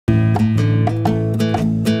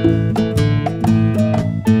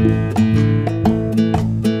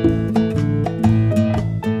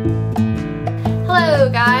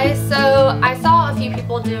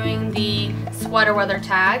another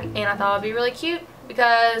tag, and I thought it would be really cute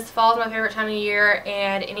because fall is my favorite time of year,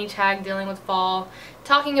 and any tag dealing with fall,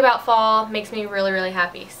 talking about fall, makes me really, really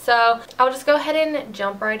happy. So I'll just go ahead and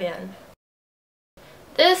jump right in.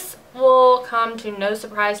 This will come to no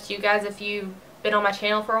surprise to you guys if you've been on my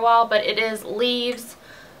channel for a while, but it is Leaves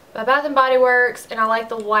by Bath & Body Works, and I like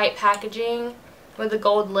the white packaging with the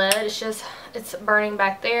gold lid. It's burning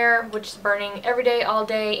back there, which is burning every day, all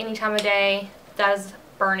day, any time of day. That is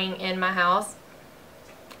burning in my house.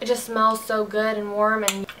 It just smells so good and warm,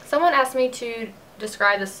 and someone asked me to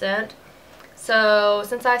describe the scent. So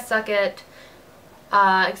since I suck at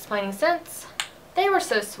explaining scents, they were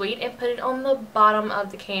so sweet and put it on the bottom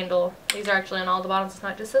of the candle. These are actually on all the bottoms, it's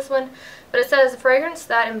not just this one. But it says, fragrance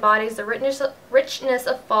that embodies the richness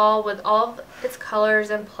of fall with all of its colors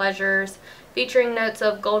and pleasures, featuring notes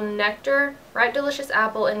of golden nectar, ripe delicious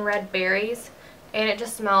apple, and red berries. And it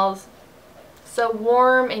just smells so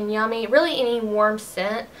warm and yummy. Really any warm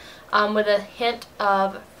scent with a hint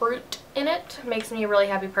of fruit in it makes me a really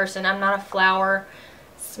happy person. I'm not a flower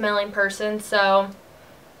smelling person, so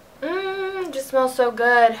it just smells so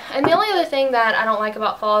good. And the only other thing that I don't like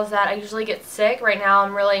about fall is that I usually get sick. Right now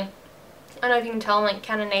I'm really, I don't know if you can tell, I'm like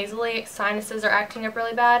kind of nasally. Sinuses are acting up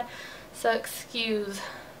really bad, so excuse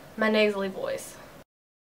my nasally voice.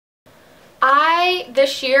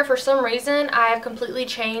 This year, for some reason, I have completely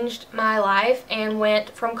changed my life and went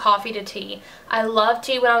from coffee to tea. I loved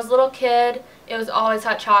tea when I was a little kid. It was always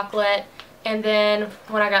hot chocolate. And then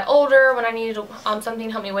when I got older, when I needed something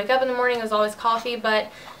to help me wake up in the morning, it was always coffee,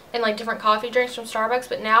 and like different coffee drinks from Starbucks.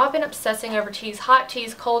 But now I've been obsessing over teas, hot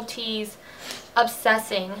teas, cold teas,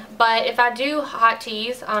 obsessing. But if I do hot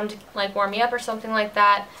teas to like warm me up or something like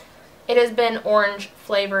that, it has been orange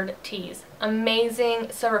flavored teas. Amazing,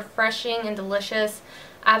 so refreshing and delicious.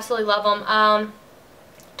 Absolutely love them.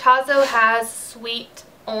 Tazo has sweet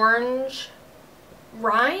orange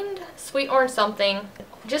rind, sweet orange something.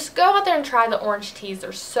 Just go out there and try the orange teas.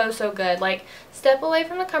 They're so, so good. Like, step away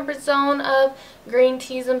from the comfort zone of green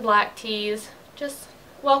teas and black teas. Just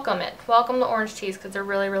welcome it. Welcome the orange teas because they're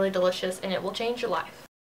really, really delicious and it will change your life.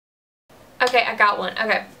 Okay, I got one.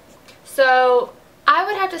 Okay, so I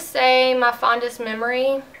would have to say my fondest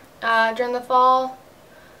memory during the fall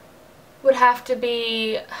would have to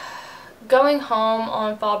be going home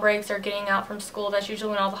on fall breaks or getting out from school. That's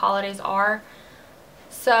usually when all the holidays are.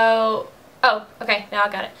 So, oh, okay, now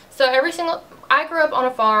I got it. So I grew up on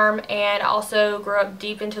a farm, and I also grew up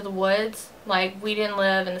deep into the woods. Like, we didn't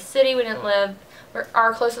live in the city,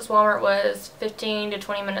 our closest Walmart was 15 to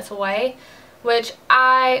 20 minutes away, which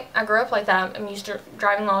I grew up like that. I'm used to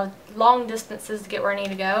driving long distances to get where I need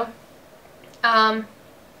to go.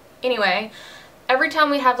 Anyway, every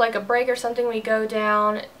time we have like a break or something, we go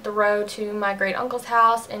down the road to my great uncle's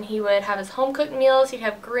house, and he would have his home cooked meals. He'd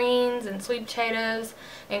have greens and sweet potatoes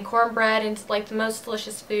and cornbread and like the most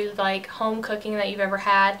delicious food, like home cooking that you've ever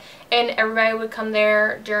had. And everybody would come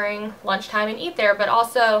there during lunchtime and eat there. But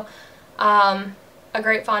also a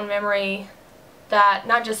great fond memory that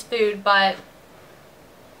not just food, but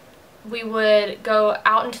we would go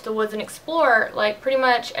out into the woods and explore like pretty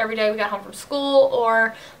much every day we got home from school,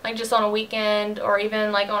 or like just on a weekend, or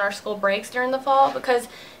even like on our school breaks during the fall, because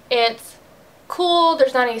it's cool.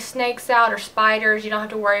 There's not any snakes out or spiders. You don't have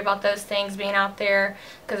to worry about those things being out there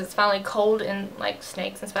because it's finally cold, and like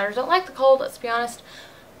snakes and spiders don't like the cold, let's be honest.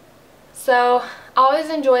 So I always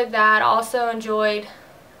enjoyed that. I also enjoyed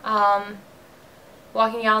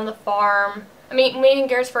walking out on the farm. I mean, me and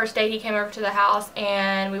Garrett's first date, he came over to the house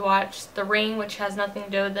and we watched The Ring, which has nothing to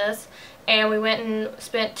do with this. And we went and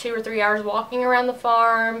spent 2 or 3 hours walking around the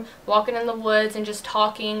farm, walking in the woods, and just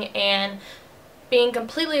talking and being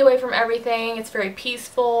completely away from everything. It's very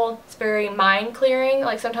peaceful. It's very mind clearing.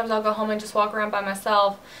 Like, sometimes I'll go home and just walk around by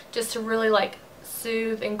myself just to really like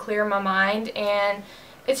soothe and clear my mind. And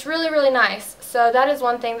it's really, really nice. So that is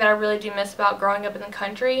one thing that I really do miss about growing up in the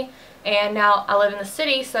country. And now I live in the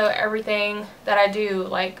city, so everything that I do,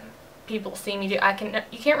 like, people see me do. You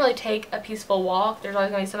can't really take a peaceful walk. There's always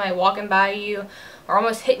going to be somebody walking by you or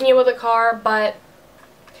almost hitting you with a car, but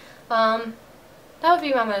that would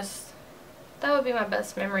be my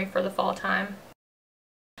best memory for the fall time.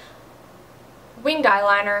 Winged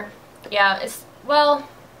eyeliner. Yeah, well,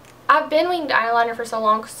 I've been winged eyeliner for so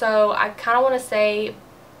long, so I kind of want to say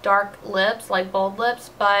dark lips, like bold lips,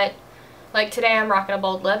 but like today I'm rocking a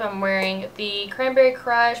bold lip. I'm wearing the Cranberry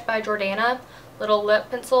Crush by Jordana little lip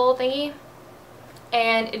pencil thingy,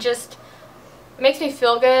 and it makes me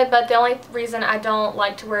feel good. But the only reason I don't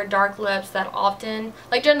like to wear dark lips that often,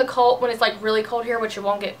 like during the cold, when it's like really cold here, which it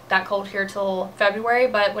won't get that cold here till February,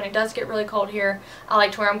 but when it does get really cold here, I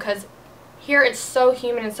like to wear them because here it's so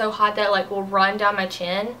humid and so hot that it like will run down my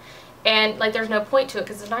chin, and like there's no point to it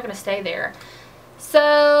because it's not going to stay there.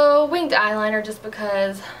 So winged eyeliner just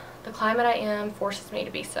because the climate I am forces me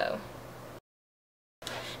to be so.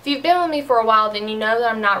 If you've been with me for a while, then you know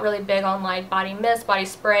that I'm not really big on like body mist, body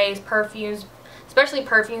sprays, perfumes, especially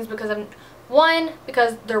perfumes, because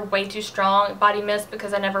because they're way too strong. Body mist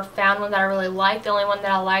because I never found one that I really liked. The only one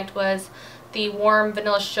that I liked was the warm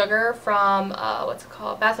vanilla sugar from what's it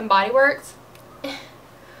called, Bath and Body Works.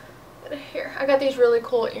 Here, I got these really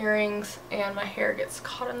cool earrings and my hair gets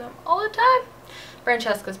caught in them all the time.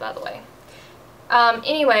 Francesca's, by the way.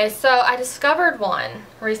 Anyway, so I discovered one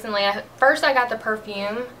recently. First I got the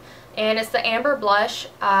perfume, and it's the Amber Blush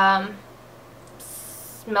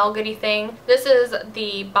smell goody thing. This is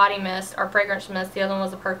the body mist, or fragrance mist. The other one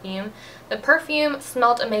was a perfume. The perfume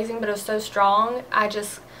smelled amazing, but it was so strong I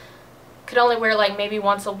just could only wear it like maybe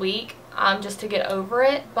once a week just to get over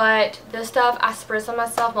it. But this stuff I spritz on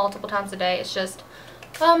myself multiple times a day. It's just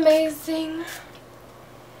amazing.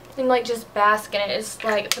 And like just bask in it. It's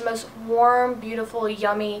like the most warm, beautiful,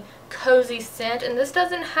 yummy, cozy scent, and this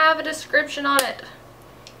doesn't have a description on it.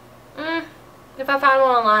 If I find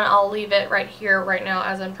one online, I'll leave it right here right now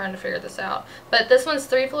as I'm trying to figure this out. But this one's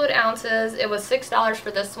 3 fluid ounces. It was $6 for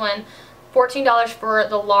this one, $14 for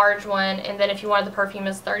the large one, and then if you wanted the perfume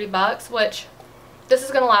is $30, which this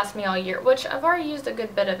is going to last me all year, which I've already used a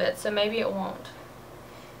good bit of it, so maybe it won't.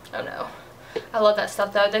 Oh no. I love that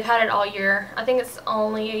stuff though. They've had it all year. I think it's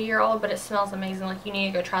only a year old, but it smells amazing. Like, you need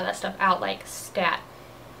to go try that stuff out like stat.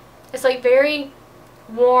 It's like very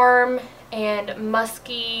warm and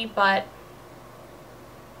musky, but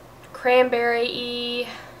cranberry-y,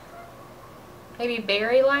 maybe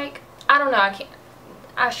berry-like. I don't know.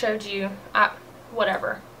 I showed you.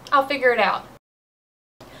 Whatever. I'll figure it out.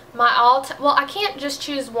 Well, I can't just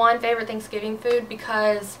choose one favorite Thanksgiving food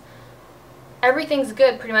because everything's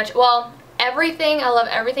good pretty much. Well, I love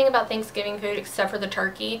everything about Thanksgiving food except for the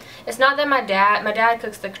turkey. It's not that my dad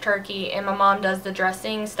cooks the turkey and my mom does the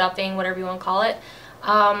dressing, stuffing, whatever you want to call it.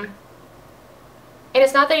 And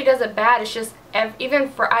it's not that he does it bad, it's just even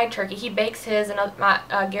fried turkey, he bakes his, and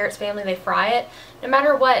Garrett's family, they fry it. No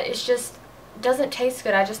matter what, it's just, it doesn't taste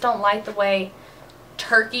good. I just don't like the way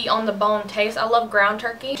turkey on the bone tastes. I love ground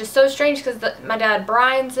turkey. It's just so strange because my dad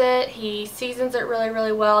brines it, he seasons it really,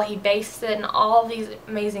 really well, he bastes it and all these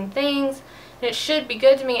amazing things, and it should be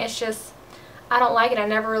good to me. It's just, I don't like it. I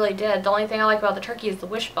never really did. The only thing I like about the turkey is the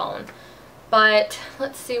wishbone. But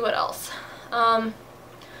let's see what else.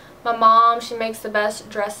 My mom, she makes the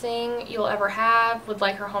best dressing you'll ever have with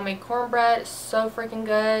like her homemade cornbread. It's so freaking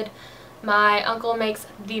good. My uncle makes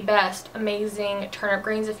the best amazing turnip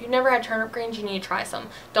greens. If you've never had turnip greens, you need to try some.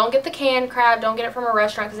 Don't get the canned crab. Don't get it from a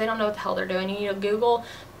restaurant because they don't know what the hell they're doing. You need to Google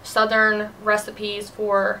southern recipes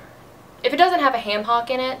for, if it doesn't have a ham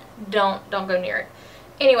hock in it, don't go near it.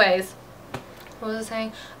 Anyways, what was I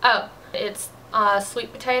saying? Oh, it's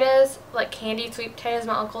sweet potatoes, like candied sweet potatoes.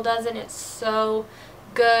 My uncle does it, and it's so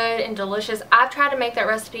good and delicious. I've tried to make that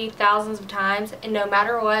recipe thousands of times, and no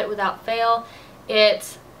matter what, without fail,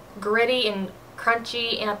 it's gritty and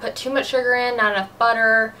crunchy, and I put too much sugar in, not enough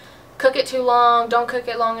butter, cook it too long, don't cook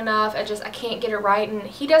it long enough. I can't get it right. And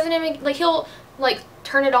he doesn't even, like, he'll like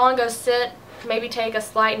turn it on, go sit, maybe take a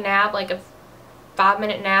slight nap, like a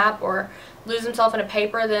 5-minute nap, or lose himself in a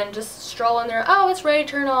paper, then just stroll in there, oh, it's ready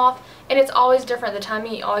to turn off. And it's always different. The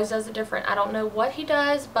timing, he always does it different. I don't know what he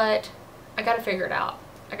does, but I gotta figure it out.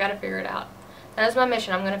 I gotta figure it out. That is my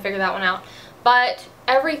mission. I'm gonna figure that one out. But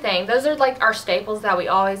everything, those are like our staples that we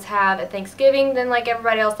always have at Thanksgiving. Then like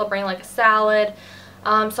everybody else, they'll bring like a salad,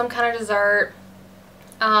 some kind of dessert,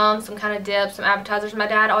 some kind of dip, some appetizers. My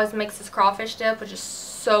dad always makes this crawfish dip, which is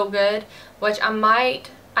so good, which I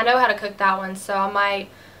know how to cook that one, so I might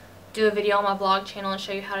do a video on my vlog channel and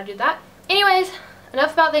show you how to do that. Anyways,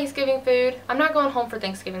 enough about Thanksgiving food. I'm not going home for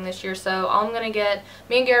Thanksgiving this year, so me and Garrett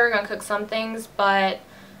are going to cook some things, but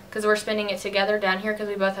because we're spending it together down here because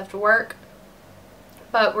we both have to work.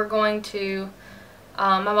 But we're going to,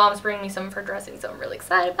 my mom's bringing me some of her dressing, so I'm really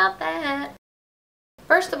excited about that.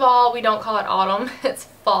 First of all, we don't call it autumn, it's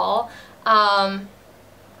fall.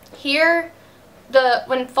 Here,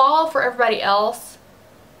 when fall for everybody else,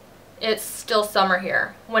 it's still summer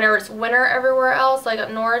here. Whenever it's winter everywhere else, like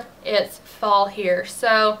up north, it's fall here.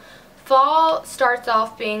 So fall starts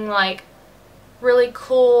off being like really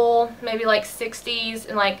cool, maybe like 60s,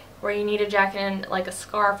 and like where you need a jacket and like a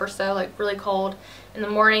scarf or so, like really cold in the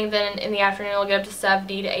morning. Then in the afternoon it'll get up to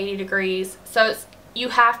 70 to 80 degrees. So you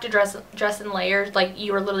have to dress in layers, like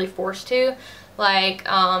you are literally forced to, like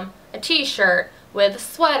a t-shirt with a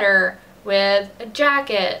sweater with a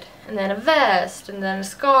jacket and then a vest, and then a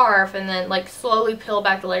scarf, and then like slowly peel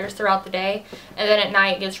back the layers throughout the day, and then at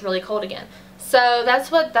night it gets really cold again. So that's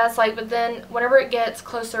what that's like. But then whenever it gets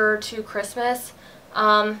closer to Christmas,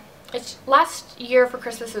 it's last year for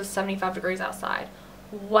Christmas it was 75 degrees outside.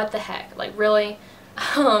 What the heck, like really?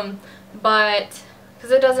 But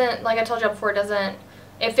because it doesn't, like I told you before, it doesn't,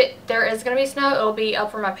 if there is going to be snow, it'll be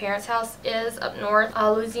up where my parents' house is, up north,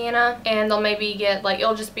 Louisiana, and they'll maybe get, like,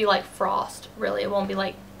 it'll just be like frost, really. It won't be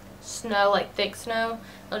like snow, like thick snow.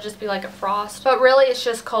 It'll just be like a frost. But really, it's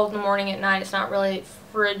just cold in the morning, at night. It's not really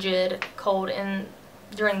frigid cold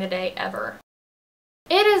during the day ever.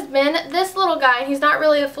 It has been this little guy, and he's not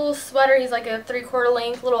really a full sweater. He's like a 3/4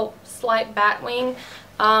 length, little slight bat wing.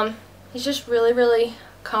 He's just really, really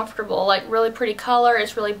comfortable, like really pretty color.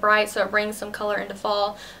 It's really bright, so it brings some color into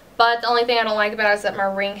fall. But the only thing I don't like about it is that my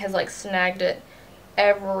ring has like snagged it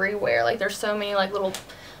everywhere. Like there's so many like little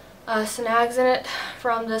snags in it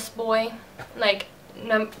from this boy, like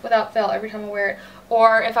no, without fail every time I wear it.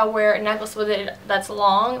 Or if I wear a necklace with it that's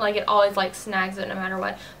long, like it always like snags it no matter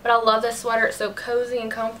what. But I love this sweater. It's so cozy and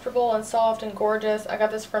comfortable and soft and gorgeous. I got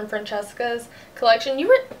this from Francesca's collection.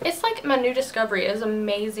 It's like my new discovery. It's an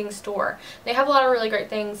amazing store. They have a lot of really great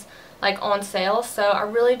things like on sale. So I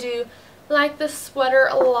really do like this sweater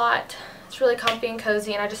a lot. It's really comfy and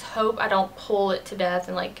cozy, and I just hope I don't pull it to death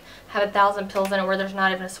and like have 1,000 pills in it where there's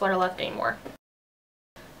not even a sweater left anymore.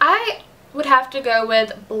 I would have to go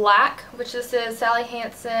with black, which this is Sally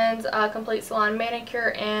Hansen's Complete Salon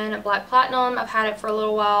Manicure in Black Platinum. I've had it for a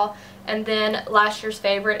little while. And then last year's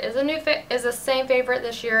favorite is the same favorite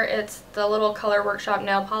this year. It's the little Color Workshop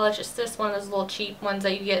nail polish. It's just one of those little cheap ones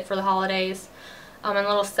that you get for the holidays in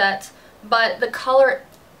little sets. But the color,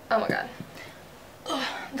 oh my god. Ugh,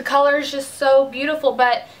 the color is just so beautiful.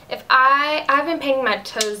 But if I've been painting my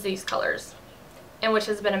toes these colors, and which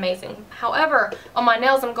has been amazing. However, on my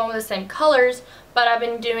nails I'm going with the same colors, but I've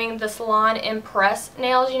been doing the Salon Impress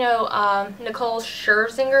nails. You know, Nicole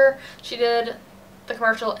Scherzinger, she did the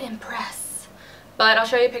commercial Impress. But I'll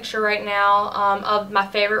show you a picture right now of my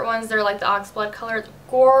favorite ones. They're like the oxblood color. It's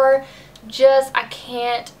gorgeous. I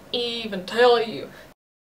can't even tell you.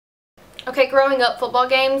 Okay, growing up, football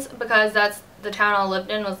games, because that's the town I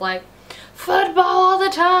lived in, was like football all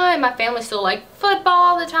the time. My family still like football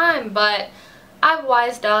all the time, but I've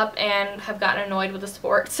wised up and have gotten annoyed with the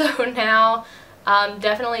sport, so now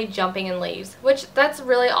definitely jumping in leaves, which that's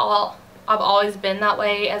really all. I've always been that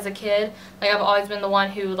way as a kid. Like I've always been the one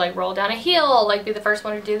who like roll down a hill, like be the first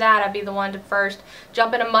one to do that. I'd be the one to first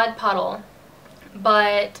jump in a mud puddle.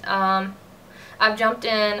 But I've jumped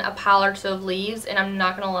in a pile or two of leaves, and I'm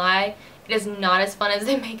not gonna lie, it is not as fun as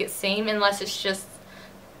they make it seem, unless it's just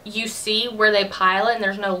you see where they pile it and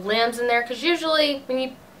there's no limbs in there, because usually when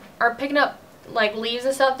you are picking up like leaves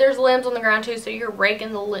and stuff, there's limbs on the ground too, so you're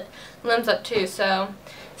raking the limbs up too. So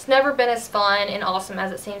it's never been as fun and awesome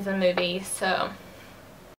as it seems in the movie. So,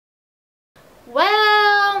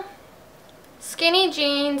 well, skinny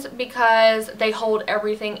jeans, because they hold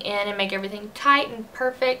everything in and make everything tight and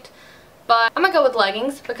perfect. But I'm gonna go with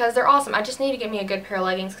leggings because they're awesome. I just need to get me a good pair of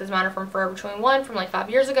leggings because mine are from Forever 21 from like 5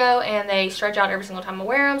 years ago, and they stretch out every single time I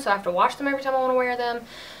wear them, so I have to wash them every time I want to wear them.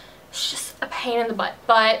 It's just a pain in the butt.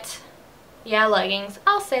 But yeah, leggings.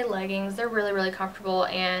 I'll say leggings. They're really, really comfortable,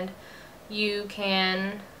 and you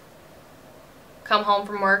can come home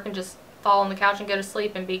from work and just fall on the couch and go to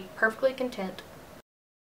sleep and be perfectly content.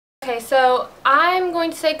 Okay, so I'm going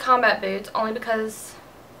to say combat boots only because,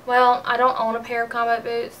 well, I don't own a pair of combat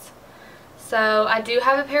boots. So I do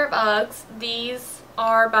have a pair of Uggs. These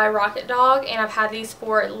are by Rocket Dog, and I've had these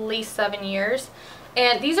for at least 7 years.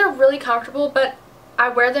 And these are really comfortable, but I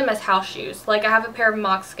wear them as house shoes. Like I have a pair of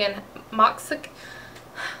moccasin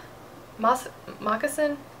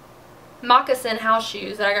house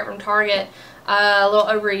shoes that I got from Target a little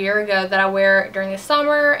over a year ago that I wear during the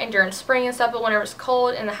summer and during spring and stuff. But whenever it's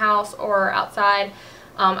cold in the house or outside,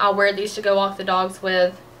 I'll wear these to go walk the dogs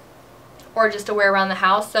with, or just to wear around the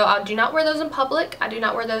house. So I do not wear those in public. I do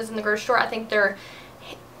not wear those in the grocery store. I think they're,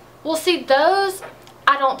 well, see, those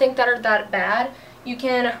I don't think that are that bad. You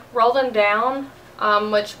can roll them down,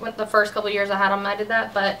 which with the first couple of years I had them, I did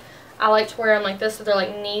that, but I like to wear them like this, so they're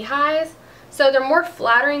like knee highs. So they're more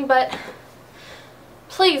flattering, but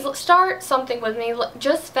please start something with me.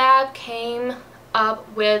 Just Fab came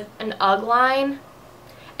up with an Ugg line,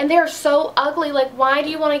 and they are so ugly. Like, why do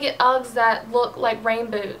you want to get Uggs that look like rain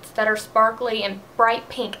boots, that are sparkly and bright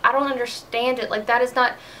pink? I don't understand it. Like, that is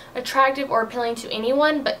not attractive or appealing to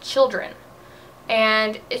anyone but children.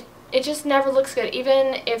 And it just never looks good.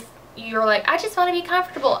 Even if you're like, I just want to be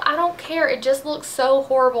comfortable, I don't care. It just looks so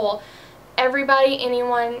horrible. Everybody,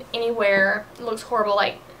 anyone, anywhere looks horrible.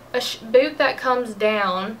 Like, a boot that comes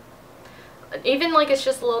down, even like it's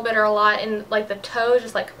just a little bit or a lot, and like the toe is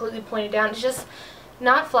just like completely pointed down, it's just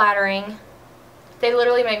not flattering. They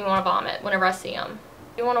literally make me want to vomit whenever I see them.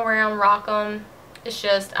 You want to wear them, rock them. It's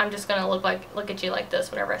just, I'm just gonna look at you like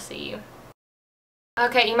this whenever I see you.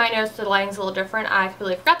 Okay, you might notice the lighting's a little different. I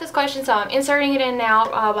completely forgot this question, so I'm inserting it in now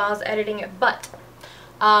while I was editing it. But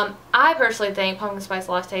I personally think pumpkin spice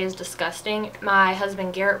latte is disgusting. My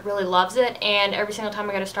husband Garrett really loves it, and every single time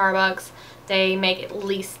I go to Starbucks, they make at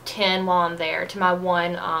least 10 while I'm there to my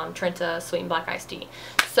one Trenta sweetened black iced tea.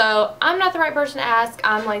 So I'm not the right person to ask.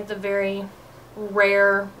 I'm like the very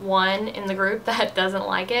rare one in the group that doesn't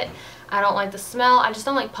like it. I don't like the smell. I just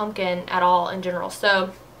don't like pumpkin at all in general.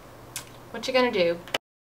 So what you gonna do?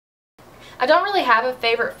 I don't really have a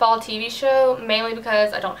favorite fall TV show, mainly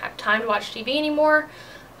because I don't have time to watch TV anymore.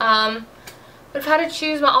 But if I had to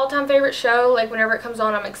choose my all-time favorite show, like whenever it comes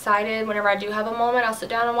on I'm excited, whenever I do have a moment I'll sit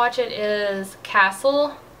down and watch it, is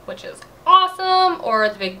Castle, which is awesome, or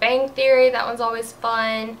The Big Bang Theory. That one's always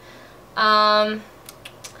fun.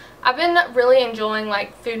 I've been really enjoying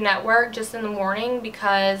like Food Network just in the morning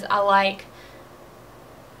because I like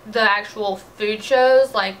the actual food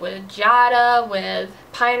shows, like with Giada, with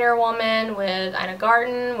Pioneer Woman, with Ina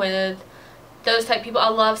Garten, with those type of people. I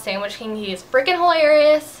love Sandwich King. He is freaking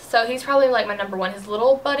hilarious. So he's probably like my number one. His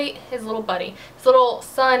little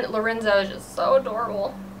son Lorenzo is just so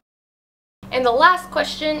adorable. And the last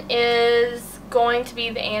question is going to be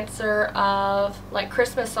the answer of like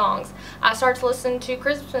Christmas songs. I start to listen to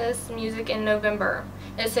Christmas music in November.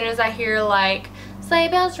 As soon as I hear like sleigh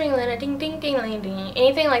bells ringing, a ding ding ding ding ding,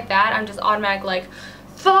 anything like that, I'm just automatic like,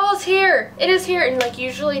 fall's here, it is here. And like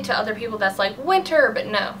usually to other people that's like winter, but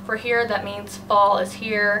no, for here that means fall is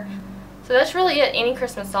here. So that's really it. Any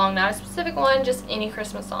Christmas song, not a specific one, just any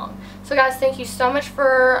Christmas song. So guys, thank you so much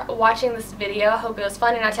for watching this video. I hope it was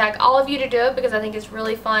fun, and I tag all of you to do it because I think it's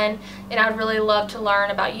really fun, and I'd really love to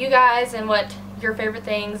learn about you guys and what your favorite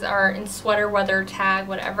things are in sweater, weather, tag,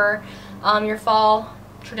 whatever. Your fall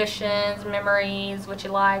traditions, memories, what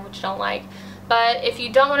you like, what you don't like. But if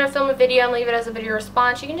you don't want to film a video and leave it as a video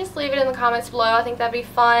response, you can just leave it in the comments below. I think that'd be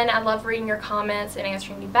fun. I love reading your comments and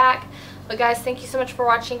answering you back. But guys, thank you so much for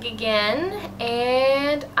watching again,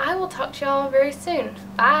 and I will talk to y'all very soon.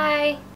 Bye!